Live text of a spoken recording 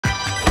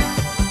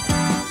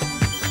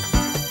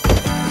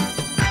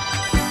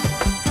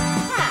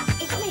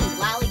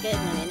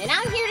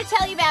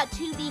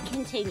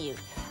continued.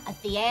 A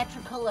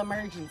theatrical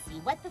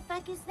emergency. What the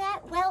fuck is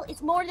that? Well,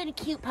 it's more than a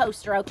cute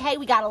poster, okay?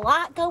 We got a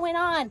lot going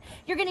on.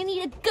 You're gonna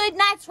need a good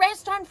night's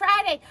rest on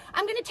Friday.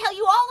 I'm gonna tell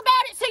you all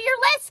about it so you're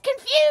less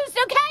confused,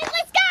 okay?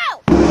 Let's go!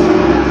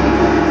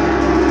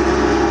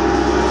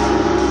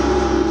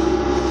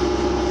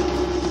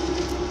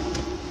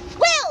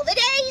 Well, the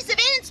day's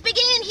events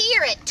begin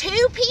here at 2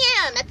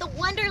 p.m. at the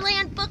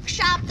Wonderland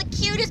Bookshop, the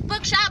cutest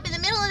bookshop in the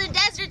middle of the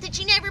desert that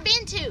you've never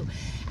been to.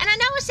 And I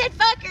know I said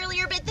fuck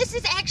earlier, but this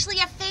is actually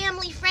a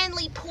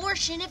family-friendly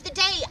portion of the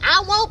day.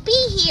 I won't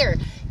be here,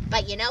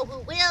 but you know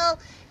who will?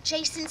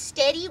 Jason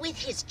Steady with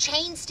his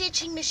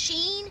chain-stitching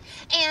machine,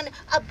 and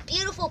a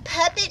beautiful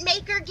puppet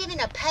maker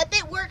giving a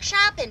puppet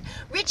workshop, and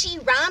Richie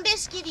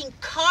Rhombus giving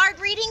card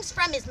readings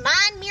from his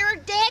mind mirror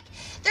deck.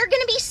 There are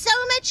going to be so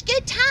much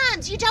good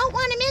times. You don't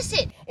want to miss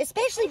it,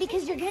 especially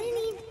because you're going to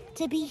need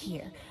to be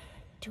here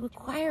to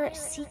acquire a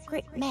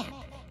secret map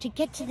to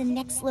get to the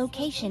next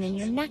location, and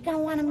you're not going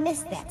to want to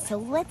miss that. So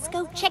let's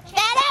go check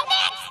that out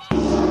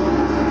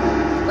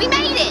next! We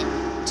made it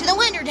to the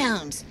Wonder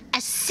Domes,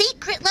 a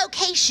secret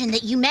location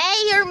that you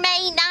may or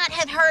may not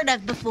have heard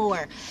of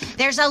before.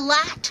 There's a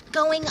lot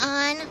going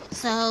on,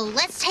 so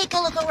let's take a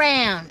look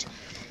around.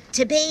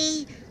 To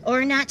be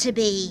or not to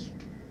be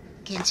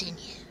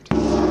continued.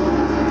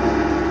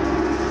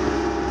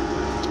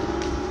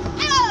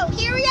 Oh,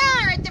 here we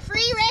are at the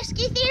Free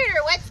Rescue Theater.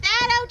 What's that?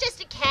 Oh,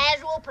 just a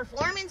casual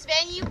performance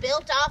venue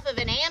built off of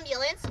an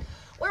ambulance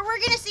where we're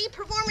going to see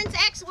performance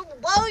acts that will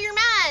blow your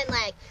mind,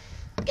 like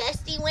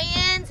Gusty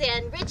Winds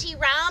and Richie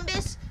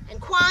Rhombus and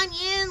Kuan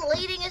Yin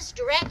leading us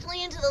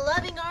directly into the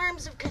loving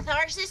arms of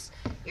catharsis.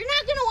 You're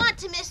not going to want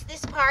to miss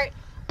this part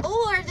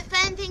or the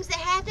fun things that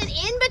happen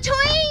in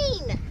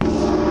between.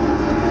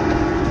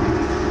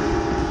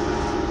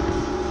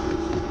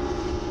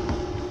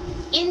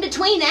 In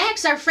between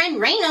acts, our friend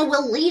Raina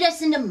will lead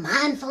us into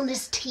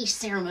mindfulness tea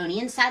ceremony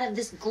inside of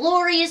this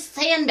glorious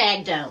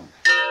sandbag dome.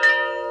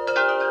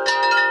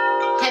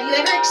 Have you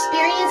ever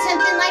experienced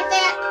something like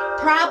that?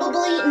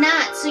 Probably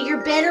not, so you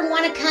better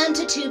want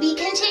to be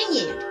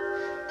continued.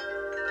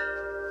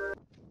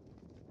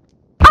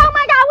 Oh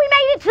my God, we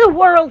made it to the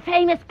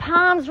world-famous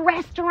Palms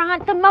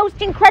restaurant, the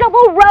most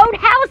incredible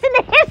roadhouse in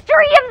the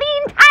history of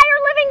the entire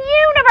living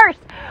universe,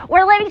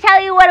 where let me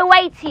tell you what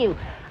awaits you.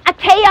 A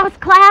chaos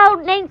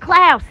cloud named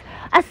Klaus,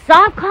 a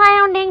soft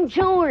clown named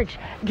George,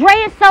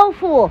 Drea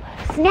Soulful,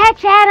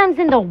 Snatch Adams,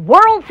 and the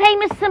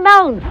world-famous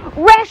Simone,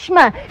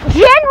 Reshma,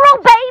 General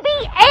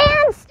Baby,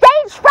 and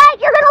stage fright.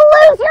 You're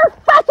gonna lose your